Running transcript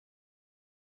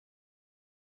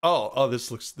Oh,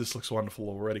 this looks wonderful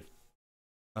already.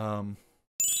 Oh!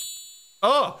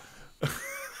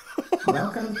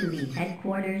 Welcome to the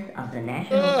headquarters of the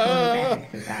National Chronographic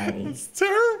Society. It's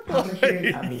terrible.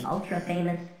 Publishers of the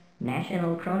ultra-famous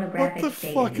National Chronographic What the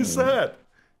fuck is that?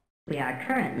 We are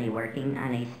currently working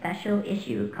on a special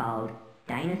issue called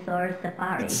Dinosaur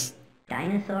Safari.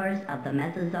 Dinosaurs of the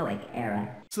Mesozoic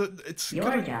Era. It's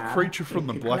got a creature from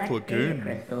the Black Lagoon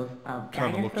crystals of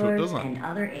kind of look to it, doesn't it? and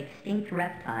other extinct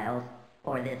reptiles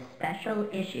for this special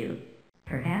issue.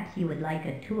 Perhaps you would like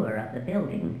a tour of the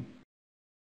building.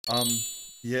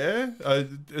 Yeah,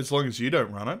 as long as you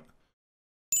don't run it.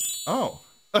 Oh,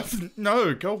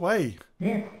 no, go away.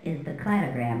 This is the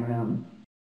cladogram room.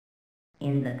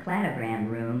 In the cladogram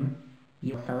room,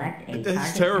 you'll select a target.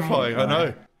 It's terrifying, I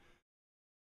know.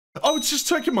 Oh, it's just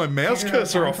taking my mouse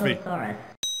cursor off me.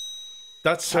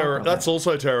 That's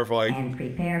also terrifying. And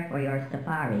prepare for your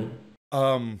safari.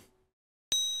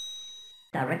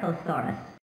 Dinosaurus.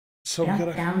 So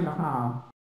just down the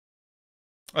hall.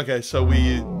 Okay, so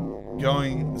we're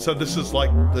going. So this is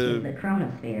like the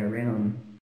Chronosphere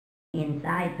room.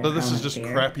 Inside the So this is just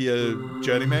crappier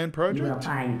Journeyman project? You will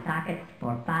find sockets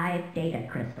for 5 data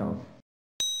crystals.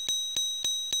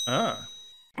 Ah.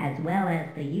 As well as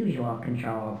the usual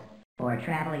controls for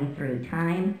traveling through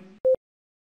time.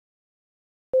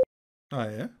 Oh,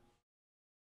 yeah?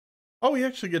 Oh, we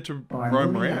actually get to for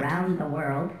roam around the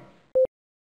world.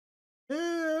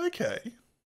 Yeah, okay.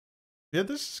 Yeah,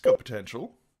 this has got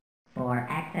potential. For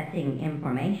accessing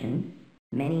information,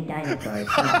 many dinosaurs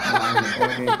live along the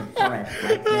borders of forests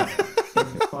like this. This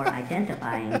is for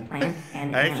identifying plants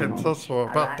and animals.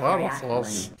 About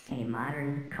dinosaurs. A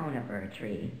modern conifer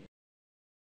tree.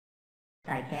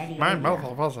 My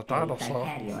mother was a dinosaur.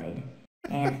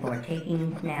 And for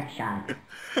taking snapshots.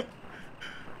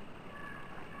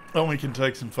 Oh, we can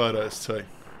take some photos too.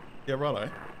 Yeah, righto.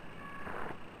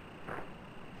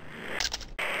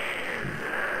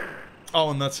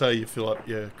 Oh, and that's how you fill up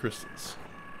your crystals.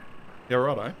 Yeah,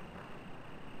 righto.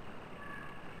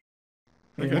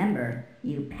 Okay. Remember,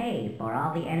 you pay for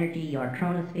all the energy your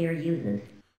chronosphere uses.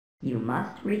 You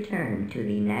must return to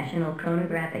the National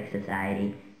Chronographic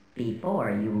Society before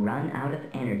you run out of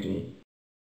energy.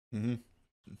 Mm-hmm.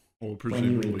 Or when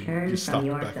you return from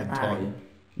your safari,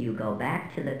 you go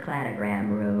back to the cladogram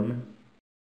room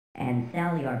and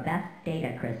sell your best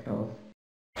data crystals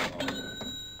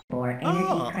for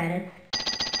energy credits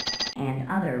and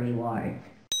other rewards.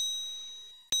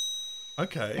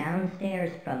 Okay.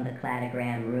 Downstairs from the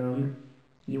cladogram room,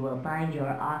 you will find your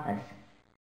office.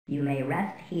 You may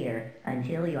rest here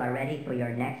until you are ready for your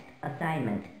next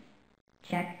assignment.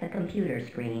 Check the computer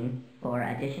screen for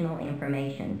additional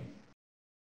information.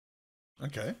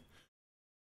 Okay.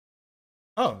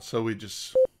 Oh, so we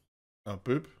just... Oh,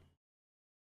 boop.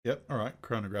 Yep, alright.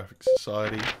 Chronographic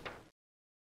Society.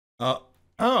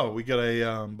 Oh, we got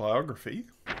a biography.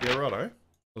 Yeah, righto.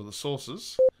 For the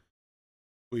sources.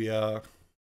 We, hang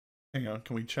on,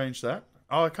 can we change that?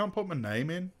 Oh, I can't put my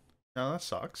name in? No, that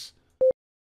sucks.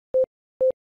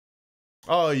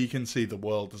 Oh, you can see the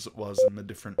world as it was in the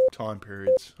different time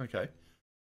periods. Okay.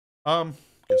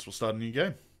 Guess we'll start a new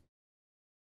game.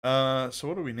 So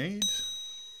what do we need?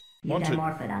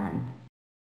 Eudomorphodon.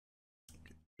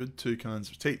 Good 2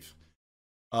 kinds of teeth.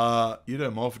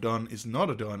 Eudomorphodon is not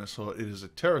a dinosaur. It is a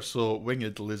pterosaur,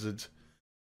 winged lizard.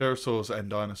 Pterosaurs and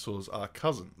dinosaurs are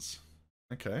cousins.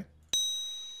 Okay.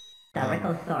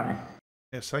 Dinosaurus.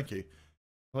 Yes, thank you.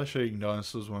 Flesh-eating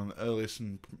dinosaurs, one of the earliest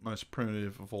and most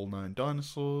primitive of all known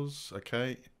dinosaurs.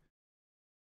 Okay.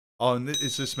 Oh, and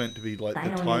is this meant to be like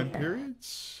the time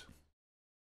periods?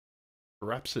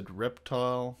 Rhapsid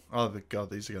reptile. Oh, God,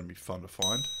 these are going to be fun to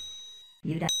find.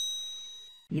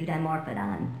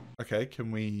 Eudomorphodon. Okay, can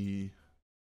we...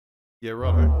 Yeah,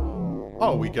 righto.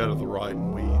 Oh, we go to the right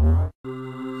and we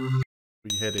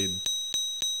head in.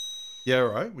 Yeah,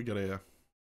 right. We got our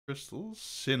crystals.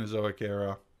 Cenozoic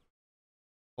era.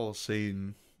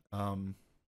 Holocene.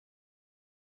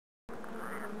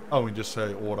 Oh, we just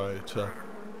say auto to...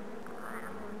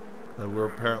 So we're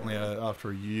apparently after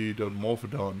a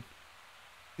Eudomorphodon.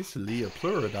 It's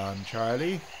Leopleurodon,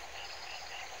 Charlie.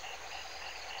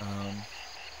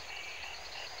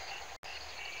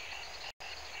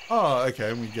 Oh,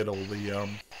 okay, and we get all the,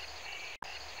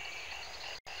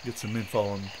 get some info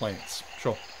on plants.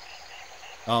 Sure.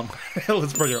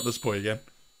 Let's bring up this boy again.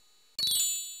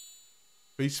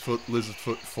 Beastfoot,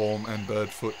 lizardfoot form, and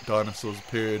birdfoot dinosaurs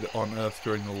appeared on Earth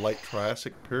during the late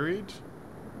Triassic period.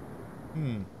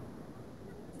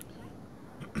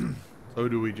 So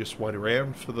do we just wait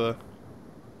around for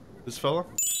this fella?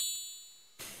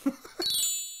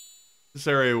 This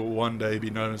area will one day be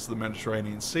known as the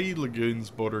Mediterranean Sea. Lagoons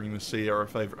bordering the sea are a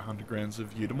favourite hunting grounds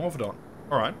of Eudomorphodon.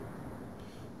 Alright.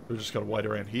 We've just got to wait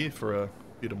around here for a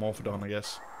Eudomorphodon, I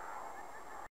guess.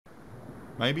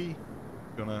 Maybe?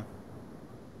 Gonna...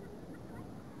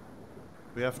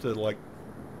 We have to, like...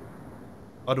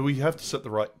 Oh, do we have to set the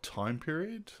right time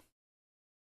period?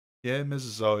 Yeah,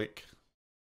 Mesozoic.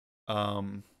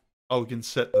 Oh, we can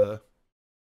set the...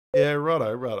 Yeah,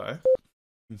 righto. You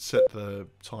can set the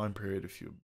time period if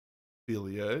you feel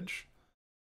the urge.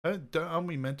 Aren't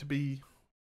we meant to be...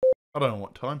 I don't know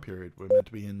what time period we're meant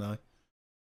to be in, though.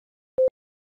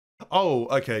 Oh,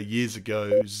 okay, years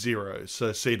ago, 0. So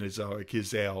Cenozoic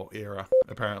is our era,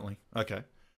 apparently. Okay.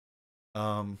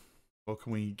 What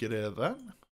can we get out of that?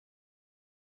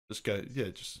 Just go, yeah,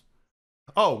 just...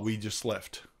 Oh, we just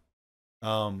left.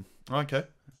 Okay.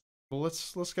 Well,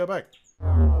 let's go back.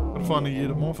 Gotta find a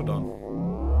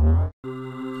Eudomorphodon.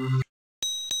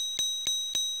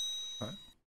 Alright.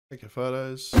 Take your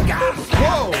photos.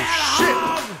 Whoa, shit!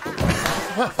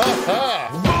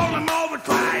 Roll him over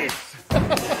twice!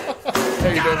 How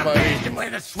you doing, mate?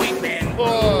 With a sweet man.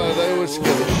 Oh, they always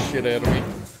scare the shit out of me.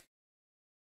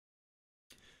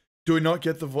 Do we not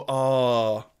get the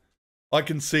Oh, I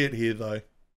can see it here, though.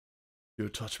 You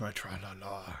touch my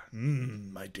tra-la-la.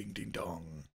 My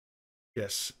ding-ding-dong.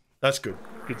 Yes, that's good.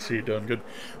 Good to see you doing good.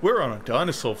 We're on a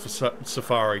dinosaur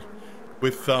safari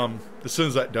with, as soon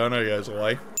as that dino goes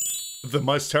away, the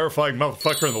most terrifying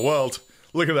motherfucker in the world.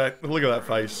 Look at that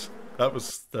face.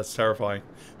 That's terrifying.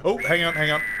 Oh, hang on.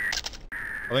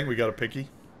 I think we got a picky.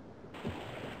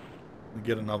 We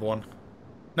get another one.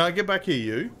 No, get back here,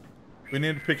 you. We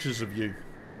need pictures of you.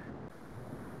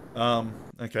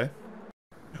 Okay.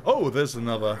 Oh, there's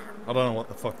another. I don't know what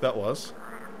the fuck that was.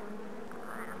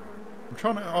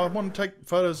 I want to take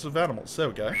photos of animals. There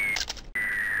we go.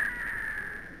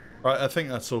 Right, I think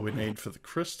that's all we need for the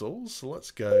crystals. So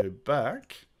let's go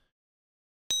back.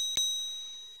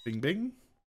 Bing, bing.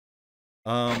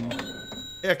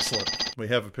 Excellent. We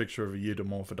have a picture of a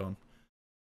Eudomorphodon.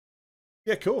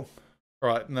 Yeah, cool.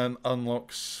 Alright, and then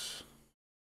unlocks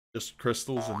just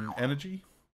crystals and energy.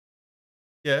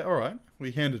 Yeah, alright.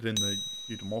 We handed in the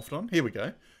Eudomorphodon. Here we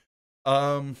go.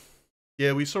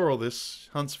 Yeah, we saw all this.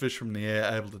 Hunts fish from the air,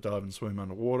 able to dive and swim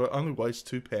underwater. Only weighs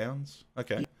 2 pounds.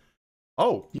 Okay.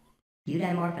 Oh!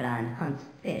 Eudomorphodon hunts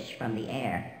fish from the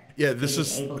air. Yeah, this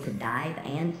is able to dive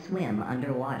and swim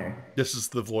underwater. This is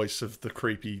the voice of the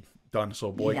creepy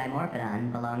dinosaur boy.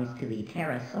 Eudomorphodon belongs to the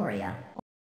Pterosauria.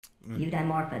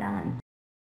 Eudomorphodon.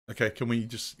 Okay, can we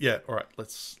just... Yeah, alright,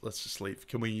 let's just leave.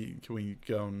 Can we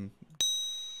go and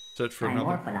search for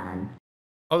another... Dimorphodon.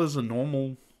 Oh, there's a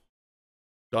normal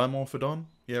Dimorphodon?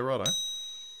 Yeah, righto.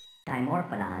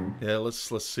 Dimorphodon. Yeah, let's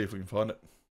see if we can find it.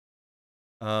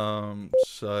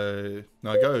 So...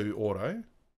 No, go auto.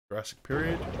 Jurassic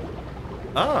period.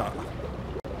 Ah!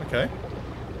 Okay.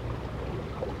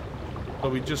 So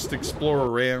we just explore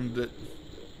around at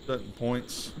certain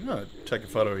points. I'm gonna take a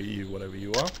photo of you, whatever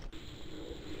you are.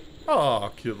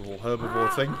 Oh, cute little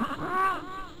herbivore thing.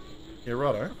 Yeah,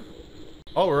 righto.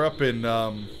 Oh, we're up in,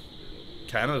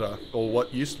 Canada. Or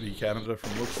what used to be Canada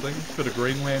from looks things. Bit of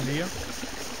Greenland here.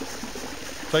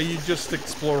 So you just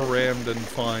explore around and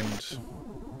find...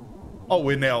 Oh,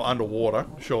 we're now underwater.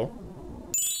 Sure.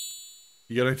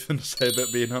 You got anything to say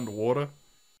about being underwater?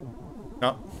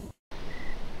 No.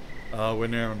 We're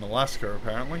now in Alaska,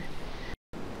 apparently.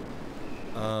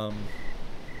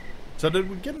 So did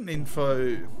we get an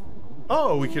info...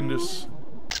 Oh, we can just...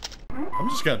 I'm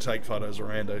just going to take photos of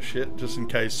rando shit, just in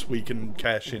case we can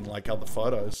cash in, like, other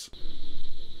photos.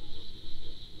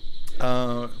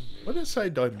 What did it say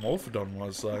Dimorphodon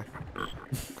was, though?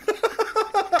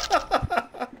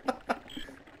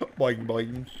 Boing,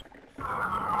 boing.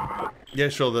 Yeah,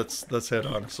 sure, that's how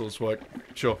dinosaurs work.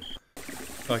 Sure.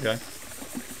 Okay.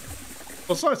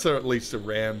 Well, it's nice they're at least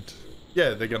around. Yeah,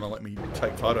 they're gonna let me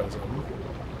take photos of them.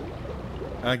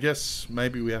 I guess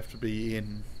maybe we have to be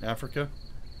in Africa.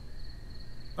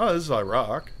 Oh, this is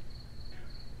Iraq.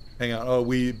 Hang on, oh,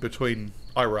 we between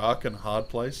Iraq and a hard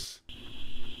place?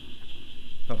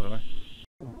 I don't know.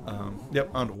 Yep,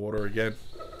 underwater again.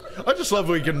 I just love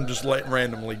we can just let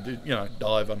randomly,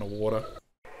 dive underwater.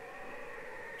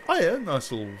 Oh yeah,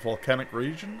 nice little volcanic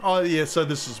region. Oh yeah, so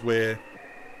this is where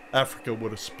Africa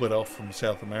would have split off from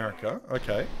South America.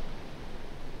 Okay.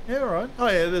 Yeah, alright. Oh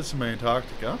yeah, there's some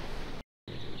Antarctica.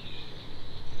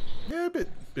 Yeah, a bit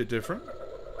different.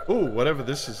 Ooh, whatever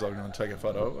this is, I'm going to take a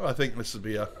photo. I think this would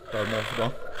be a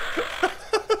Dimorphodon.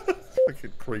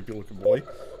 Fucking creepy looking boy.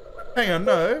 Hang on,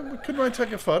 no, couldn't I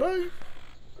take a photo?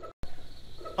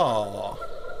 Aww.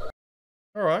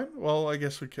 Alright, well, I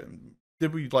guess we can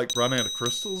Did we, like, run out of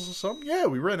crystals or something? Yeah,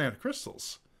 we ran out of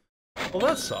crystals. Well,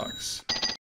 that sucks.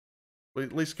 We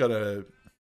at least got a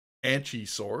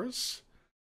Anchisaurus.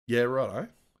 Yeah, righto.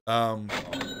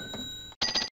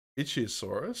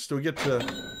 Ichthyosaurus. Do we get to...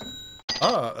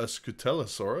 a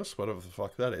Scutellosaurus, whatever the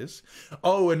fuck that is.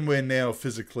 Oh, and we're now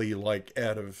physically, like,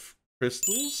 out of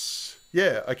crystals?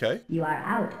 Yeah, okay. You are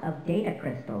out of data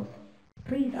crystals.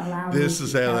 Please allow This me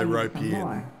is to how they tell you rope some you in.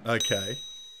 more. Okay.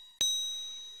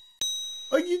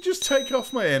 Oh, you just take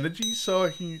off my energy so I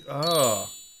can... Ah.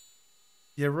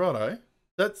 Yeah, righto.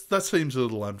 That seems a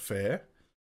little unfair.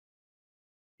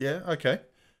 Yeah, okay.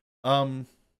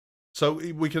 So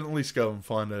we can at least go and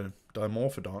find a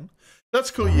Dimorphodon.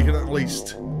 That's cool, you can at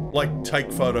least, like,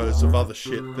 take photos of other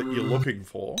shit that you're looking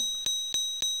for.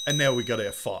 And now we got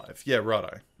our 5. Yeah,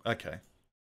 righto. Okay.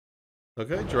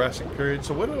 Okay, Jurassic period.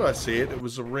 So where did I see it? It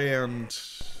was around...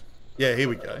 Yeah, here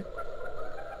we go.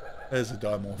 There's a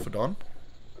Dimorphodon.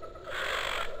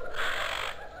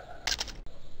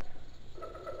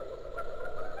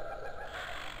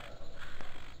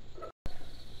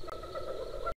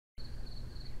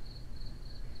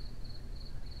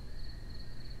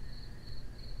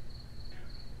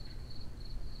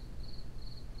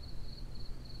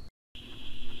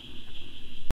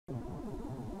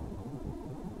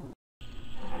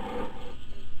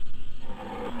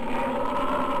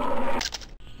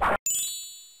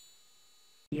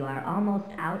 You are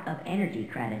almost out of energy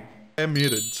credits. I'm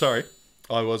muted. Sorry.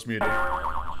 I was muted.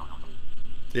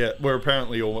 Yeah, we're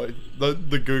apparently always...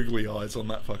 The googly eyes on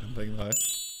that fucking thing, though.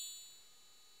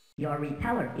 Your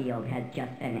repeller field has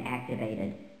just been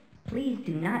activated. Please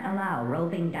do not allow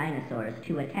roving dinosaurs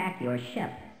to attack your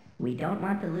ship. We don't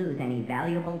want to lose any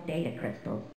valuable data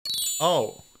crystals.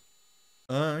 Oh.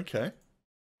 Okay.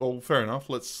 Well, fair enough.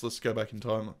 Let's go back in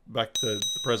time. Back to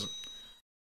the present.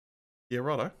 Yeah,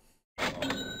 righto.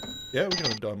 Yeah, we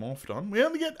got a Dimorphodon. We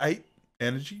only get 8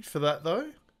 energy for that,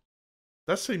 though.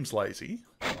 That seems lazy.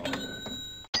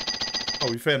 Oh,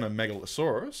 we found a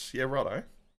Megalosaurus. Yeah, righto.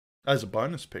 As a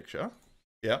bonus picture.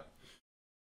 Yeah.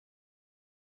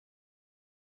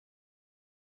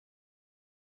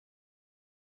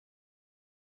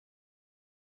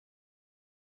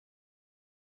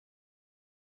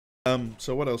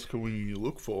 So what else can we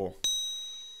look for?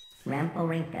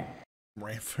 Ramphorhynchus.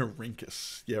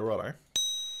 Ramphorhynchus. Yeah, righto.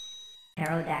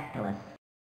 Pterodactylus.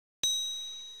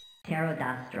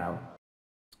 Pterodastro.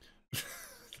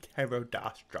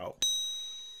 Pterodastro.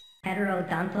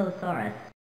 Heterodontosaurus.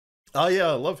 Oh yeah,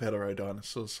 I love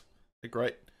heterodinosaurs. They're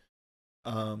great.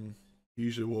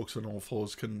 Usually walks on all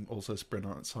fours, can also sprint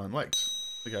on its hind legs.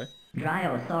 Okay.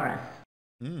 Dryosaurus.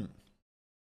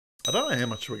 I don't know how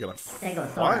much we're gonna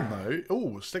find though.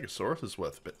 Oh, Stegosaurus is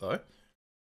worth a bit though.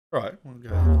 Right, we'll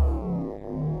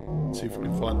go see if we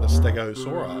can find the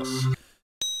Stegosaurus.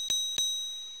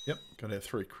 Yep, got our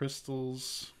 3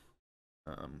 crystals.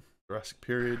 Jurassic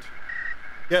period.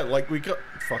 Yeah, like we got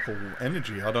fuck all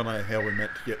energy. I don't know how we're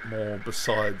meant to get more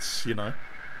besides, you know,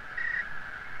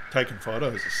 taking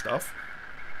photos of stuff.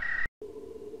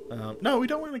 No, we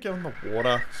don't want to go in the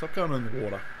water. Stop going in the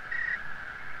water.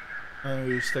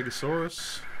 Oh,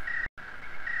 Stegosaurus.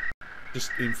 Just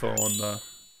info on the...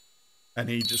 And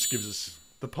he just gives us...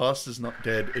 The past is not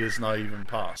dead, it is not even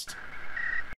past.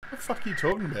 What the fuck are you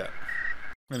talking about?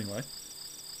 Anyway.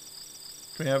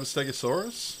 Can we have a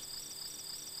Stegosaurus?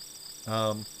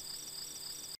 No?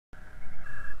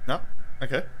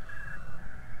 Okay.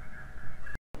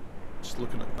 Just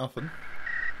looking at nothing.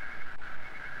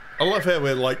 I love how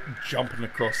we're like jumping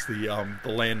across the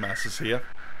land masses here.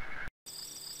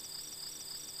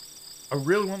 I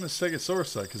really want the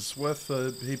Stegosaurus though, because it's worth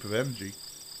a heap of energy.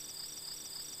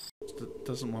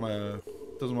 Doesn't want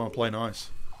to play nice.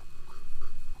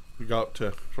 We go up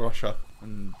to Russia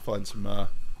and find some.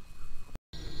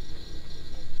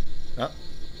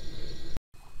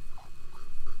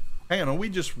 Hang on, are we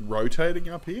just rotating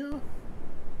up here?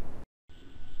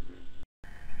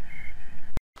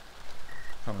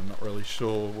 Kind of not really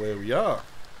sure where we are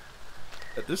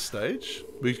at this stage.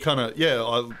 We kind of, yeah,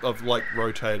 I've like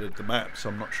rotated the map, so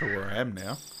I'm not sure where I am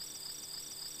now.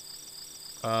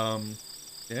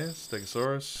 Yeah,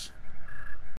 Stegosaurus.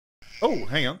 Oh,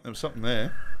 hang on, there was something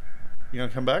there. You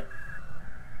gonna come back?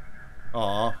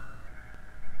 Aw.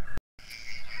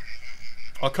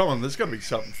 Oh, come on, there's gotta be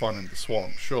something fun in the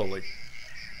swamp, surely.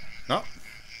 No?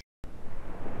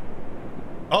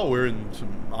 Oh, we're in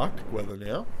some Arctic weather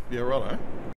now. Yeah, righto.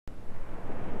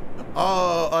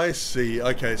 Oh, I see.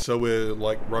 Okay, so we're,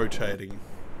 like, rotating.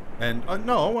 And,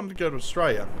 no, I wanted to go to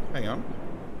Australia. Hang on.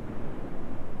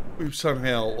 We've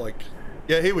somehow, like...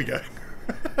 Yeah, here we go.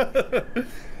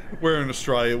 We're in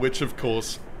Australia, which, of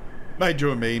course, Made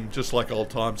you a meme, just like old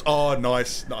times. Oh,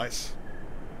 nice, nice.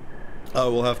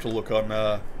 Oh, we'll have to look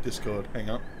on Discord.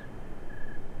 Hang on.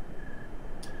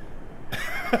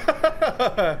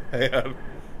 Hang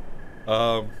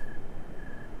on.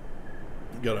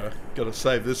 Gotta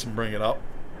save this and bring it up.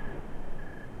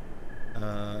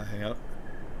 Hang on.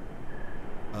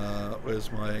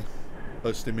 Where's my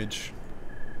post image?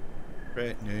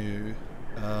 Create new.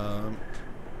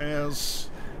 As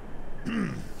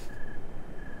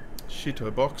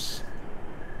Shito box.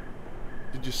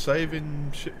 Did you save in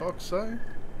shitbox though?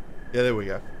 Yeah, there we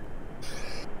go.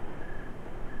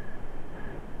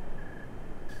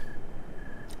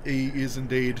 He is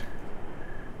indeed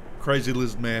crazy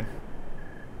lizard man.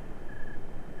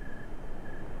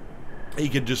 He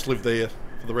could just live there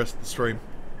for the rest of the stream.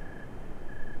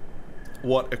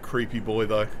 What a creepy boy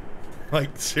though.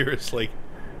 Like seriously.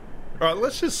 Alright,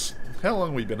 let's just... How long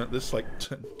have we been at this? Like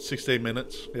 16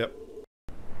 minutes? Yep.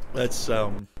 That's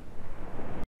okay,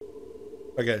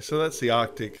 so that's the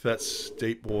Arctic, that's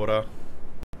deep water.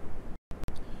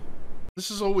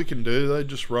 This is all we can do though,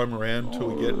 just roam around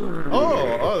till we get...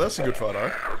 Oh, that's a good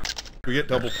photo. We get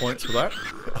double points for that.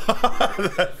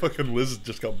 That fucking lizard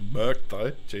just got murked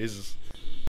though, Jesus.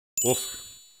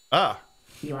 Woof. Ah!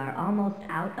 You are almost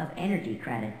out of energy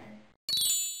credits.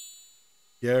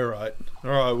 Yeah, right.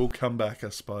 Alright, we'll come back I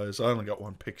suppose. I only got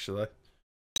one picture though.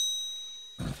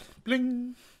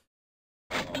 Bling!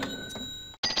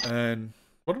 And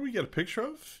what did we get a picture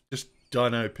of? Just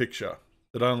dino picture.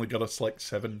 That only got us like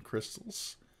 7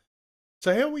 crystals.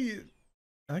 So how we...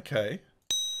 Okay.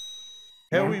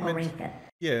 How we meant...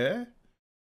 Yeah.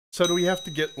 So do we have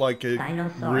to get like a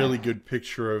Dinosaur. really good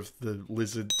picture of the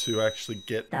lizard to actually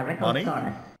get money?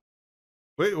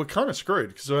 We're kind of screwed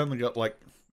because I only got like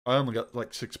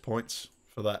 6 points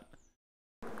for that.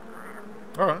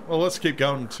 Alright, well let's keep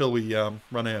going until we run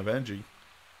out of energy.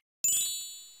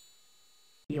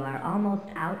 You are almost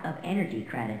out of energy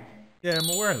credits. Yeah, I'm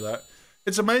aware of that.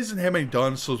 It's amazing how many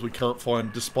dinosaurs we can't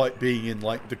find despite being in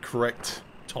like the correct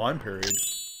time period.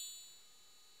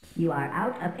 You are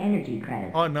out of energy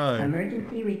credits. Oh no.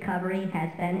 Emergency recovery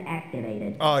has been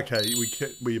activated. Oh, okay,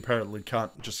 we apparently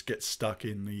can't just get stuck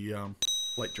in the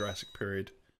late Jurassic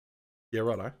period. Yeah,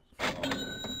 righto.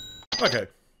 Okay,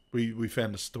 we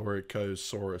found a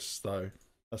Storicosaurus though.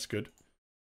 That's good.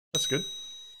 That's good.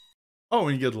 Oh,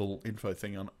 and you get a little info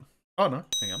thing on it. Oh no,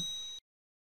 hang on.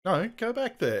 No, go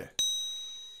back there.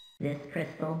 This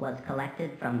crystal was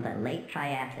collected from the late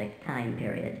Triassic time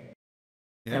period.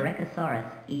 Yeah. The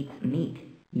Rhecosaurus eats meat,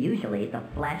 usually the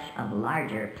flesh of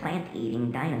larger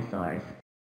plant-eating dinosaurs.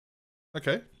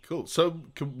 Okay, cool. So,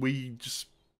 can we just...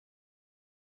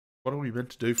 What are we meant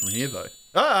to do from here, though?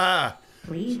 Ah!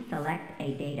 Please select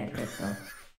a data crystal.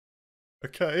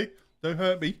 Okay, don't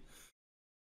hurt me.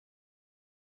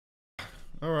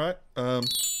 Alright,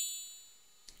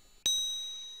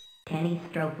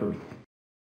 Tenistrophus.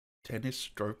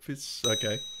 Tenistrophus?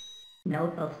 Okay.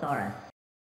 Nothosaurus.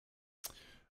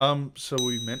 So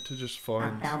we meant to just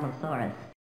find... Ophthalmosaurus.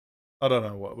 I don't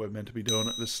know what we're meant to be doing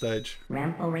at this stage.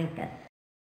 Rhamphorhynchus.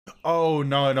 Oh,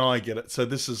 no, I get it. So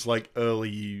this is like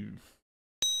early...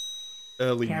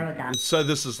 So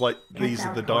this is like, these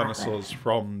are the dinosaurs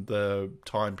from the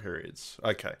time periods.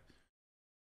 Okay.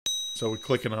 So we're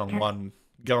clicking on one,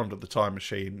 going to the time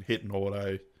machine, hitting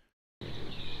auto.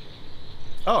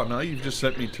 Oh, no, you've just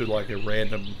sent me to like a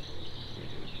random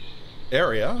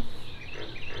area.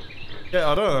 Yeah,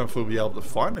 I don't know if we'll be able to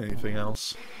find anything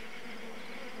else.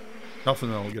 Nothing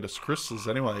that'll get us crystals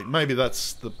anyway. Maybe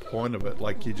that's the point of it,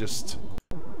 like you just...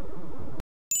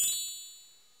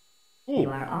 Ooh. You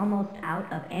are almost out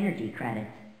of energy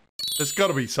credits. There's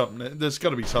gotta be something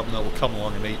that will come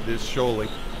along and eat this, surely.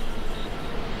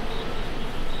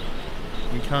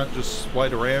 We can't just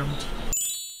wait around.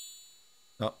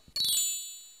 No.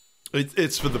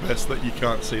 It's for the best that you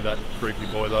can't see that creepy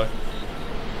boy though.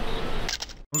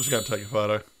 I'm just gonna take a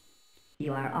photo.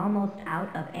 You are almost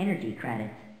out of energy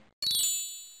credits.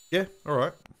 Yeah,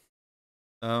 alright.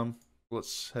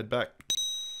 Let's head back.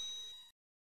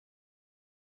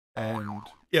 And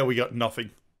yeah, we got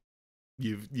nothing.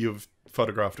 You've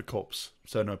photographed a corpse,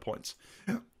 so no points.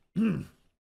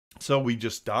 So we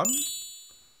just done?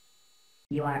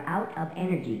 You are out of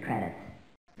energy credits.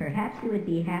 Perhaps you would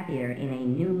be happier in a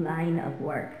new line of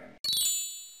work.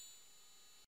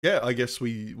 Yeah, I guess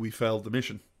we failed the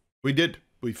mission. We did.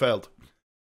 We failed.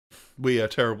 We are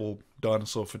terrible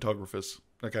dinosaur photographers.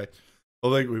 Okay. I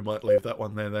think we might leave that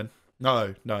one there then.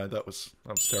 No, that was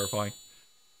terrifying.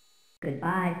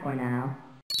 Goodbye for now.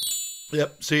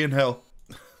 Yep, see you in hell.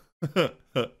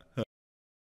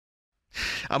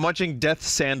 I'm watching Death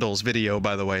Sandals video,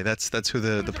 by the way. That's who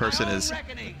the person is.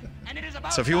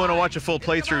 So if you want to watch a full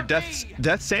playthrough,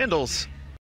 Death Sandals.